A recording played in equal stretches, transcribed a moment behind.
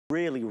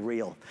really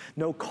real.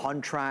 No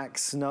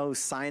contracts, no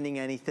signing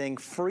anything,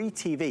 free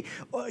TV.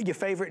 Your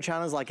favorite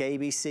channels like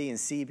ABC and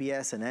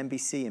CBS and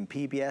NBC and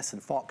PBS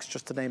and Fox,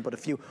 just to name but a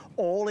few,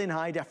 all in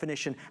high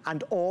definition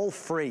and all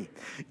free.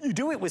 You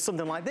do it with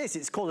something like this.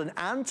 It's called an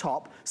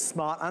Antop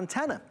smart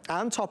antenna.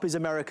 Antop is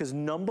America's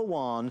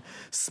 #1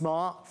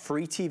 smart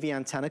free TV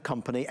antenna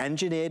company,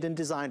 engineered and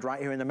designed right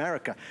here in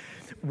America.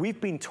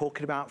 We've been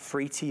talking about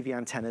free TV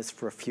antennas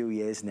for a few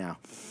years now.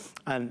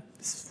 And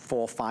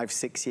 4, 5,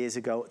 6 years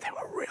ago, they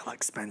were real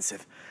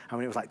expensive. I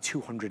mean, it was like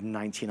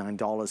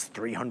 $299,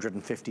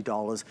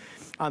 $350.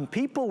 And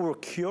people were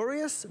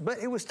curious, but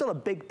it was still a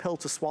big pill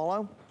to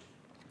swallow.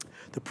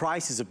 The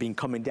prices have been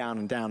coming down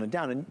and down and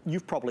down, and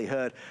you've probably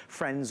heard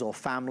friends or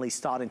family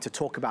starting to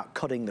talk about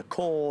cutting the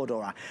cord,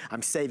 or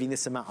I'm saving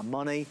this amount of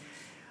money.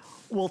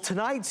 Well,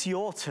 tonight's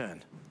your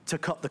turn to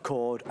cut the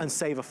cord and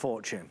save a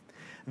fortune.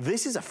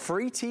 This is a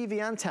free TV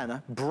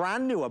antenna,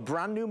 brand new, a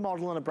brand new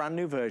model and a brand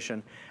new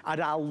version, at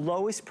our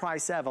lowest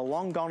price ever.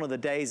 Long gone are the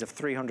days of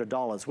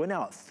 $300. We're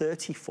now at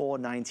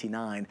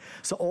 $34.99.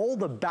 So all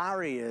the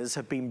barriers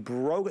have been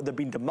broken, they've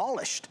been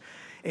demolished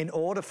in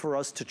order for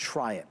us to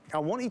try it. I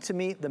want you to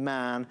meet the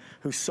man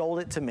who sold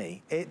it to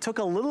me. It took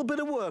a little bit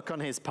of work on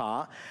his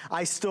part.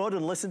 I stood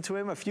and listened to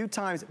him a few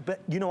times, but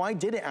you know, I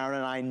did it, Aaron,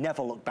 and I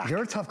never looked back.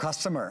 You're a tough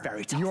customer.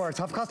 Very tough. You are a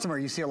tough customer.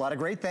 You see a lot of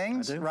great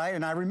things, right?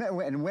 And I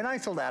remember, and when I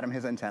sold Adam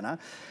his antenna,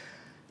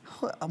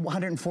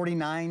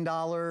 $149,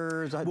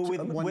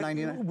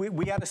 $199.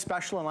 We had a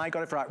special, and I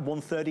got it for like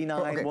 $139,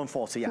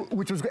 $140, yeah.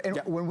 Which was great.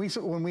 Yeah. When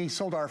we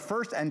sold our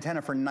first antenna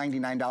for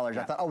 $99,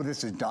 I thought, oh,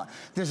 this is done.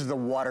 This is the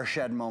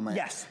watershed moment.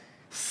 Yes.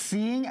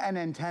 Seeing an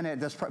antenna at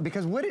this price,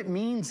 because what it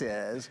means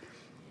is,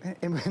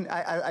 and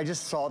I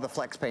just saw the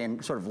flex pay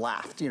and sort of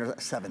laughed, you know,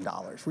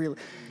 $7, really.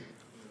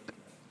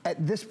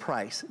 At this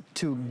price,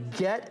 to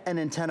get an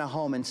antenna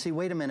home and see,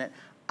 wait a minute,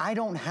 I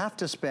don't have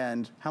to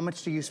spend, how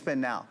much do you spend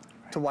now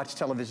to watch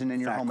television in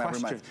your home every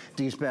month?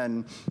 Do you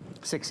spend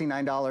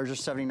 $69 or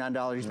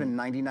 $79? You spend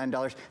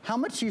 $99? How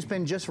much do you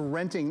spend just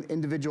renting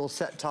individual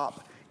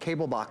set-top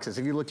cable boxes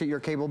if you looked at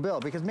your cable bill?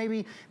 Because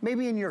maybe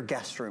in your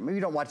guest room, maybe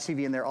you don't watch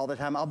TV in there all the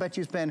time. I'll bet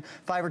you spend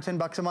 $5 or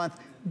 $10 a month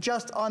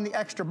just on the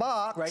extra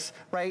box,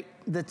 right,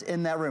 that's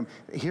in that room.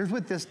 Here's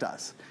what this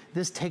does.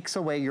 This takes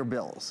away your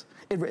bills.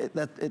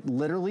 It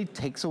literally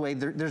takes away,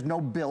 there's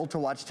no bill to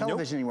watch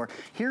television anymore.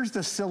 Here's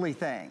the silly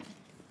thing.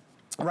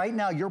 Right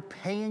now, you're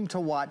paying to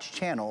watch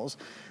channels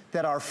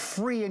that are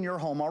free in your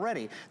home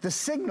already. The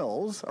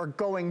signals are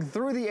going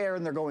through the air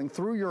and they're going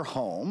through your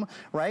home,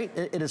 right?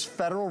 It is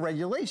federal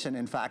regulation,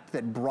 in fact,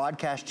 that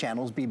broadcast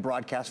channels be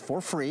broadcast for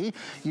free.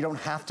 You don't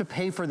have to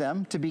pay for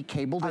them to be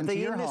cabled into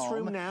your home. Are they in this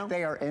room now?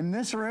 They are in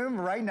this room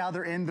right now.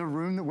 They're in the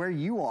room where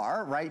you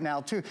are right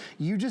now too.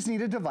 You just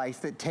need a device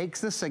that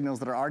takes the signals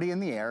that are already in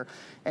the air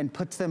and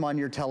puts them on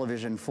your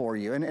television for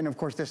you. And of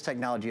course, this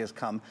technology has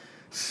come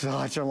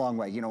such a long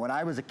way. You know, when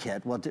I was a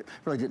kid, well, it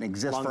really didn't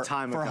exist for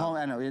home,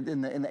 I know,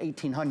 in the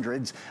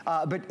 1800s.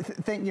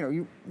 But you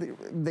know,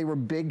 they were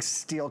big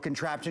steel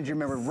contraptions. You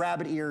remember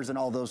rabbit ears and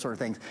all those sort of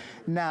things.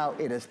 Now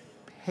it is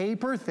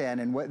paper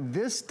thin, and what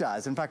this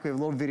does, in fact, we have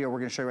a little video we're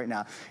gonna show you right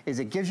now, is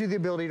it gives you the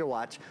ability to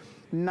watch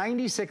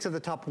 96 of the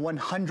top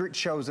 100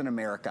 shows in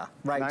America,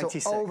 right?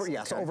 96,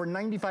 so over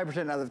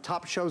 95% of the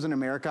top shows in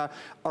America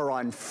are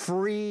on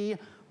free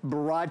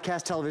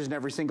broadcast television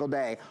every single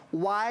day.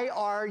 Why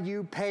are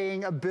you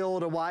paying a bill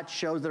to watch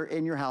shows that are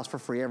in your house for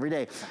free every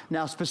day?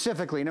 Now,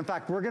 specifically, and in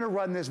fact, we're gonna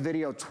run this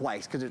video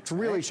twice because it's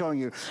really showing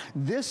you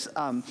this,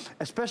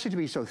 especially to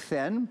be so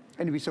thin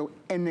and to be so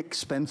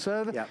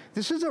inexpensive,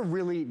 this is a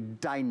really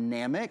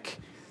dynamic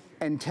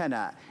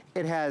antenna.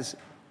 It has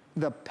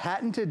the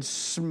patented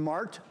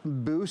Smart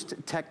Boost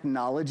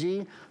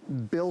technology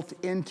built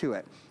into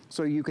it.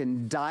 So you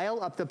can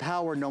dial up the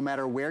power no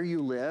matter where you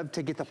live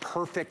to get the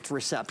perfect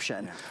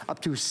reception,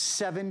 up to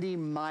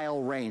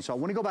 70-mile range. So I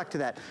wanna go back to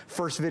that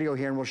first video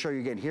here and we'll show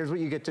you again. Here's what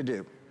you get to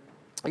do.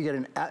 You get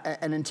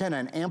an antenna,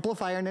 an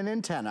amplifier and an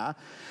antenna.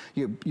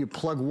 You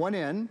plug one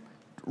in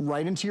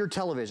right into your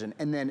television,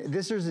 and then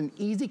this is an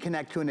easy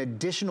connect to an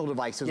additional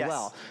device as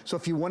well. So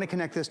if you want to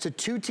connect this to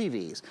 2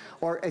 TVs,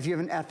 or if you have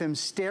an FM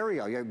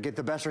stereo, you get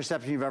the best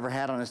reception you've ever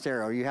had on a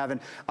stereo, or you have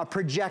a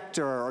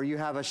projector, or you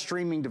have a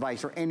streaming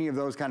device, or any of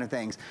those kind of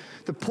things.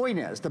 The point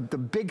is, the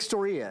big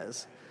story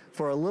is,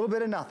 for a little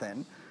bit of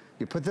nothing,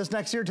 you put this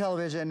next to your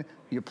television,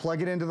 you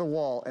plug it into the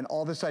wall, and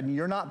all of a sudden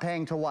you're not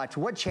paying to watch.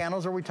 What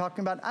channels are we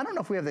talking about? I don't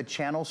know if we have the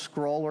channel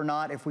scroll or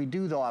not. If we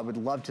do, though, I would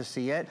love to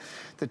see it.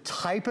 The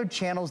type of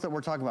channels that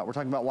we're talking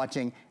about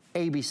watching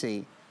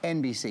ABC,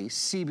 NBC,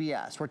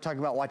 CBS. We're talking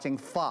about watching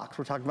Fox.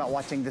 We're talking about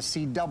watching the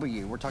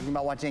CW. We're talking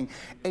about watching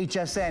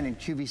HSN and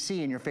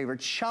QVC and your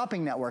favorite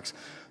shopping networks.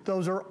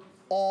 Those are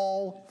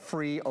all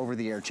free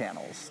over-the-air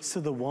channels. So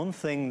the one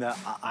thing that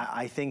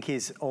I think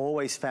is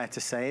always fair to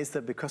say is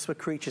that because we're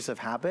creatures of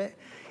habit,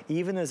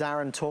 even as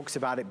Aaron talks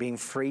about it being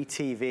free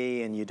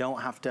TV and you don't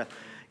have to,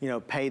 you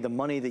know, pay the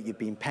money that you've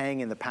been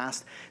paying in the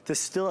past, there's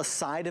still a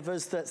side of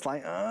us that's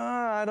like,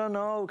 I don't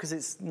know, because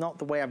it's not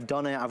the way I've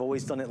done it. I've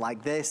always done it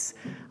like this.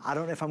 I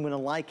don't know if I'm gonna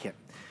like it.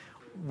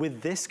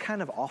 with this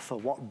kind of offer,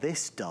 what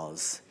this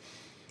does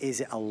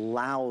is it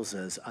allows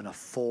us and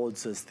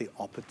affords us the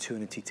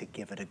opportunity to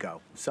give it a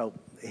go. So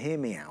hear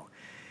me out.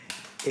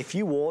 If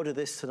you order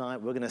this tonight,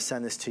 we're gonna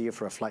send this to you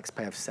for a flex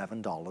pay of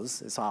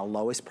 $7. It's our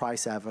lowest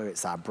price ever.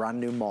 It's our brand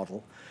new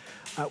model.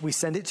 We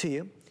send it to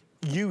you,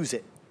 use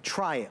it,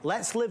 try it.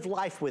 Let's live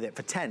life with it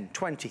for 10,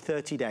 20,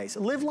 30 days.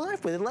 Live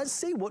life with it, let's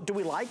see, do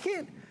we like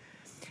it?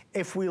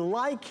 If we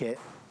like it,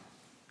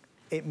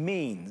 it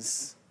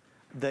means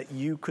that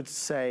you could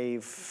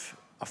save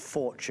a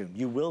fortune.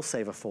 You will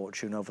save a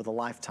fortune over the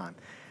lifetime.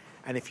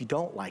 And if you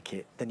don't like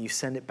it, then you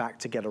send it back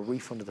to get a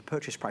refund of the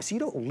purchase price. So you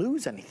don't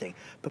lose anything,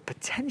 but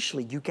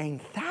potentially you gain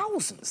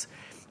thousands.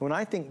 When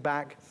I think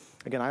back,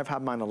 again, I've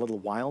had mine a little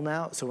while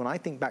now, so when I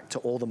think back to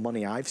all the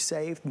money I've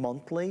saved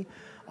monthly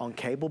on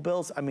cable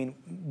bills, I mean,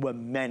 we're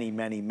many,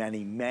 many,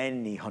 many,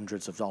 many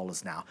hundreds of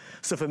dollars now.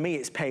 So for me,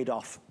 it's paid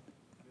off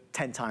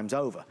 10 times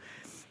over.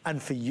 And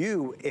for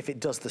you, if it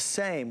does the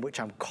same, which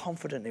I'm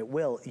confident it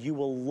will, you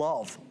will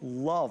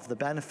love the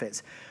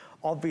benefits.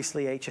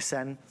 Obviously,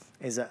 HSN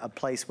is a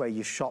place where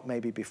you've shopped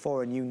maybe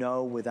before, and you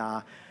know with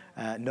our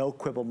no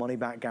quibble money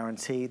back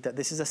guarantee that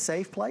this is a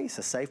safe place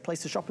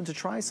to shop and to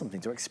try something,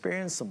 to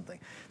experience something,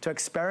 to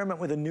experiment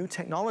with a new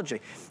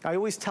technology. I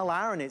always tell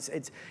Aaron, it's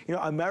you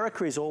know,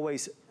 America is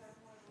always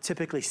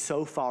typically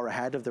so far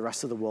ahead of the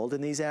rest of the world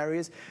in these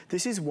areas.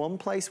 This is one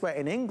place where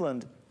in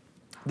England,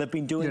 they've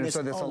been doing this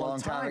a long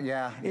time.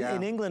 Yeah.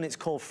 In England, it's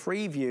called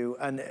Freeview,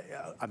 and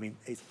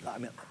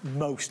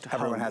most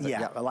everyone has it.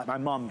 Yeah. Like my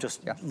mom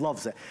just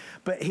loves it.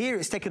 But here,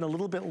 it's taken a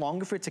little bit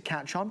longer for it to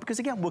catch on because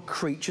again, we're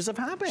creatures of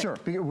habit. Sure,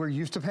 we're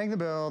used to paying the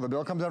bill. The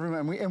bill comes every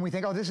month, and we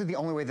think, oh, this is the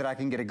only way that I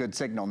can get a good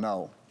signal.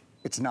 No.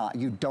 It's not.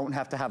 You don't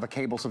have to have a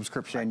cable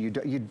subscription.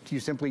 You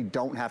simply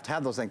don't have to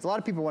have those things. A lot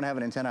of people want to have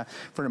an antenna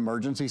for an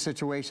emergency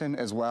situation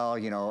as well.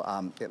 You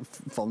know,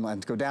 phone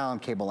lines go down,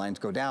 cable lines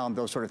go down,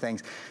 those sort of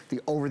things.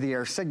 The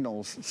over-the-air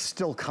signals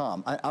still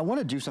come. I want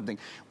to do something.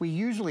 We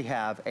usually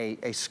have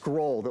a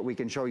scroll that we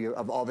can show you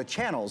of all the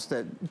channels,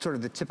 that sort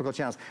of the typical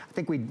channels. I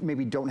think we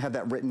maybe don't have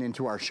that written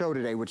into our show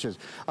today, which is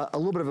a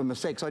little bit of a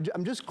mistake. So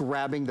I'm just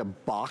grabbing the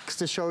box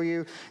to show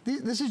you.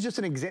 This is just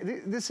an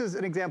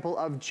example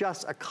of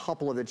just a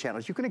couple of the channels.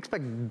 You can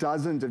expect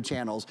dozens of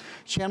channels.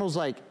 Channels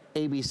like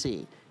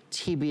ABC,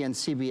 TBN,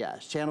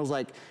 CBS, channels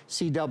like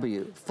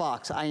CW,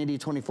 Fox,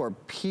 IND24,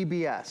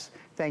 PBS,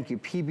 thank you,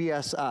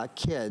 PBS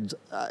Kids,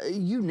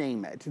 you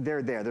name it,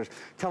 they're there. There's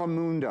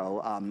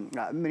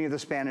Telemundo, many of the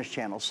Spanish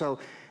channels. So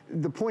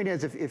the point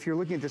is, if you're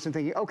looking at this and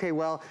thinking, okay,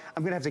 well,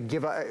 I'm gonna have to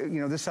give, you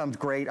know, this sounds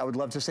great. I would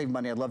love to save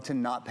money. I'd love to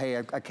not pay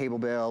a cable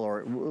bill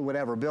or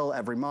whatever bill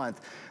every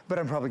month, but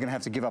I'm probably gonna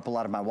have to give up a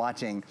lot of my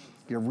watching.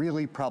 You're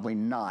really probably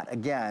not.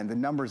 Again, the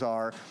numbers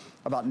are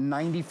about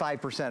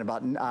 95%,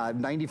 about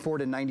 94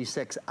 to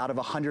 96 out of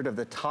 100 of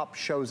the top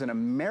shows in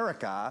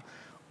America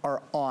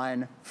are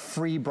on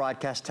free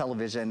broadcast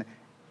television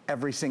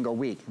every single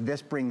week.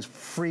 This brings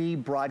free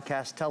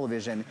broadcast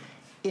television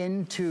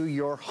into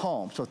your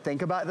home. So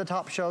think about the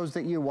top shows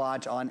that you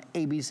watch on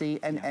ABC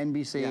and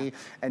NBC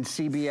and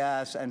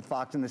CBS and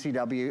Fox and the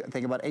CW.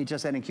 Think about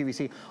HSN and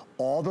QVC.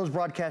 All those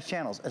broadcast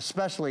channels,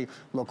 especially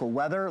local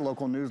weather,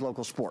 local news,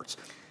 local sports.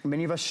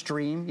 Many of us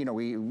stream, you know,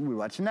 we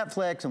watch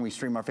Netflix and we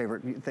stream our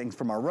favorite things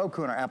from our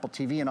Roku and our Apple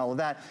TV and all of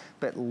that,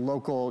 but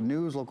local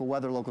news, local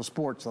weather, local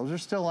sports, those are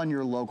still on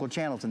your local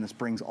channels, and this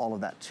brings all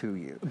of that to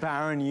you.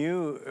 Baron,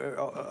 you,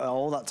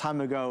 all that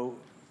time ago,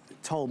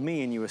 told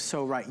me, and you were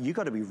so right, you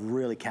got to be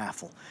really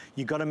careful.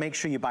 You got to make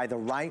sure you buy the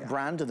right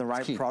brand and the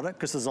right product,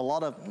 because there's a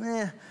lot of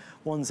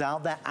ones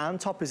out there.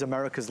 Antop is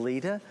America's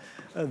leader,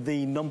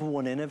 the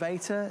 #1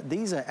 innovator.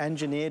 These are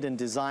engineered and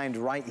designed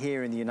right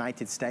here in the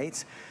United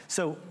States.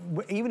 So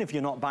even if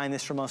you're not buying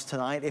this from us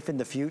tonight, if in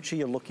the future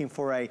you're looking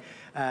for a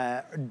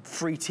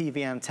free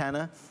TV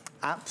antenna,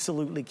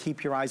 absolutely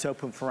keep your eyes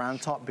open for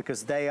Antop,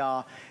 because they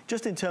are,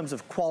 just in terms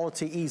of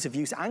quality, ease of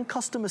use, and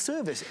customer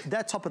service,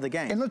 they're top of the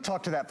game. And let's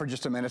talk to that for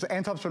just a minute. So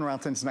Antop's been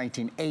around since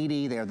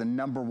 1980. They are the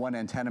 #1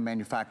 antenna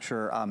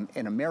manufacturer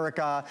in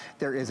America.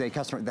 There is a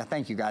customer,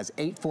 thank you guys,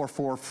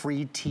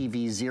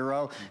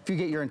 844-FREE-TV0. If you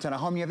get your antenna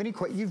home, you have any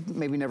questions, you've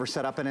maybe never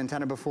set up an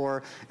antenna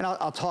before, and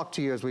I'll talk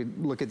to you as we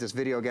look at this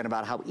video again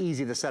about how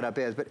easy the setup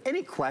is, but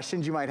any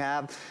questions you might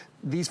have,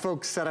 these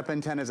folks set up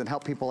antennas and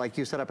help people like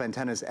you set up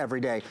antennas every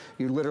day.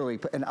 You literally,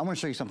 and I want to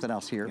show you something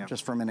else here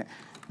just for a minute.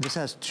 This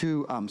has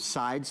two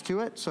sides to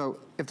it, so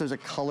if there's a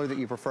color that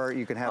you prefer,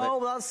 you can have it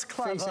that's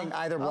clever. Facing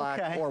either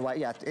black or white.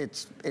 Yeah,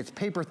 it's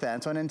paper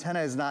thin, so an antenna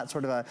is not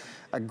sort of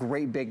a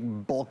great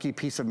big bulky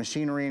piece of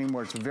machinery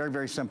anymore. It's very,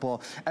 very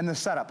simple. And the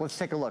setup, let's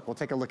take a look. We'll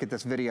take a look at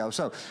this video.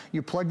 So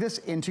you plug this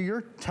into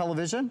your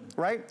television,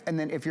 right? And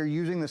then if you're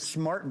using the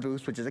Smart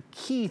Boost, which is a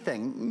key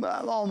thing,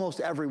 almost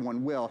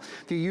everyone will.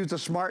 If you use the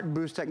Smart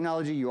Boost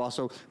technology, you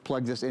also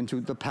plug this into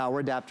the power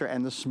adapter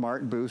and the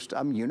Smart Boost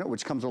unit,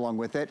 which comes along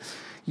with it.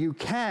 You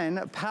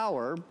can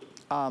power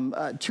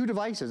two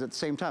devices at the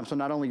same time. So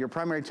not only your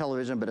primary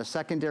television, but a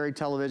secondary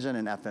television,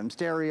 an FM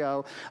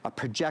stereo, a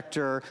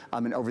projector,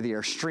 an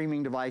over-the-air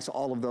streaming device,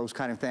 all of those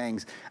kind of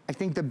things. I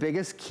think the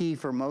biggest key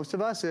for most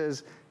of us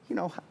is, you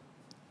know,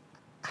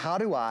 how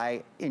do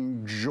I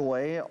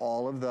enjoy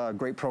all of the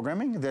great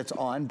programming that's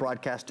on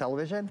broadcast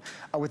television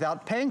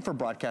without paying for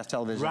broadcast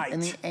television? Right.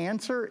 And the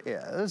answer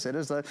is, it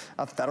is a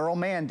federal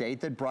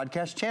mandate that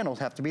broadcast channels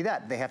have to be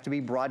that. They have to be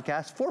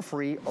broadcast for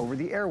free over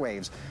the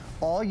airwaves.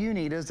 All you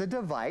need is a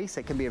device.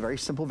 It can be a very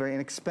simple, very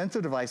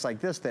inexpensive device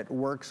like this that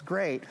works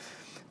great,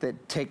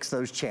 that takes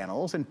those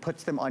channels and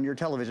puts them on your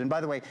television.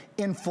 By the way,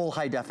 in full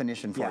high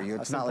definition for you.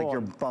 It's not like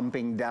you're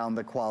bumping down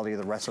the quality of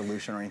the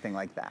resolution or anything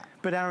like that.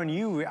 But Aaron,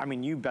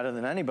 you better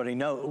than anybody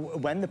know,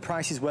 when the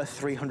price is worth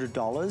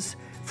 $300,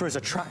 for as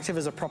attractive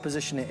as a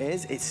proposition it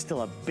is, it's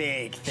still a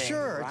big thing,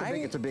 Sure, right?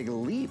 it's a big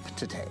leap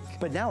to take.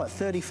 But now at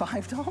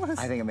 $35?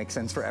 I think it makes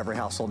sense for every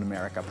household in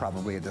America,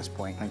 probably at this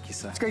point. Thank you,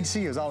 sir. It's great to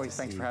see you as always.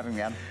 Thanks for having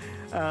me, Adam.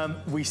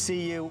 We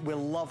see you. We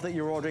love that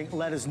you're ordering.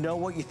 Let us know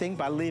what you think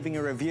by leaving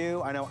a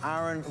review. I know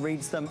Aaron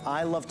reads them.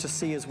 I love to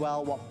see as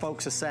well what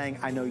folks are saying.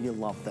 I know you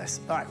love this.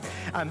 All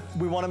right.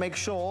 We want to make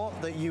sure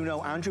that you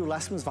know Andrew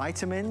Lessman's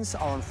vitamins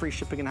are on free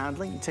shipping and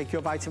handling. You take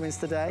your vitamins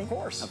today? Of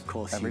course. Of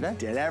course Every you day.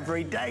 did.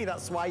 Every day.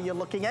 That's why you're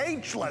looking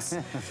ageless.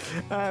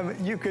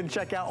 You can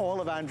check out all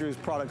of Andrew's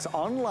products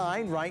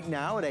online right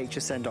now at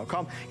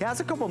hsn.com. He has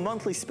a couple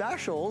monthly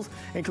specials,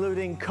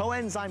 including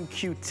coenzyme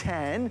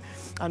Q10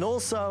 and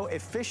also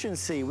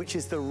efficiency, which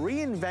is the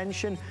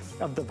reinvention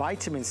of the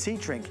vitamin C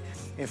drink.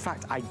 In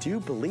fact, I do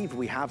believe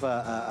we have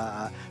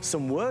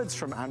some words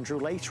from Andrew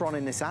later on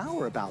in this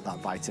hour about that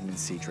vitamin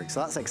C drink, so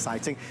that's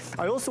exciting.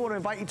 I also want to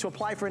invite you to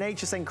apply for an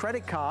HSN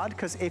credit card,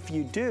 because if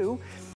you do,